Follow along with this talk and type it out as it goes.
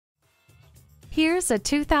Here's a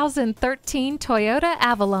 2013 Toyota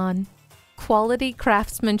Avalon. Quality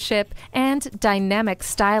craftsmanship and dynamic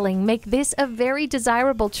styling make this a very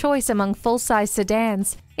desirable choice among full-size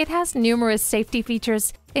sedans. It has numerous safety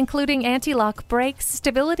features, including anti-lock brakes,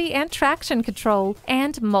 stability and traction control,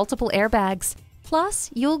 and multiple airbags. Plus,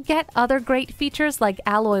 you'll get other great features like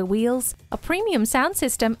alloy wheels, a premium sound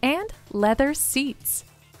system, and leather seats.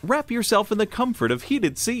 Wrap yourself in the comfort of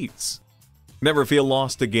heated seats. Never feel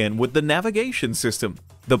lost again with the navigation system.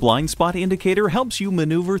 The blind spot indicator helps you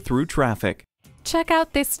maneuver through traffic. Check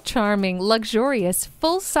out this charming, luxurious,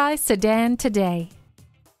 full-size sedan today.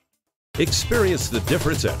 Experience the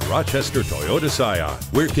difference at Rochester Toyota Scion.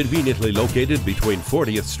 We're conveniently located between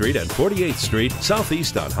 40th Street and 48th Street,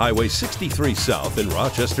 southeast on Highway 63 South in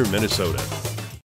Rochester, Minnesota.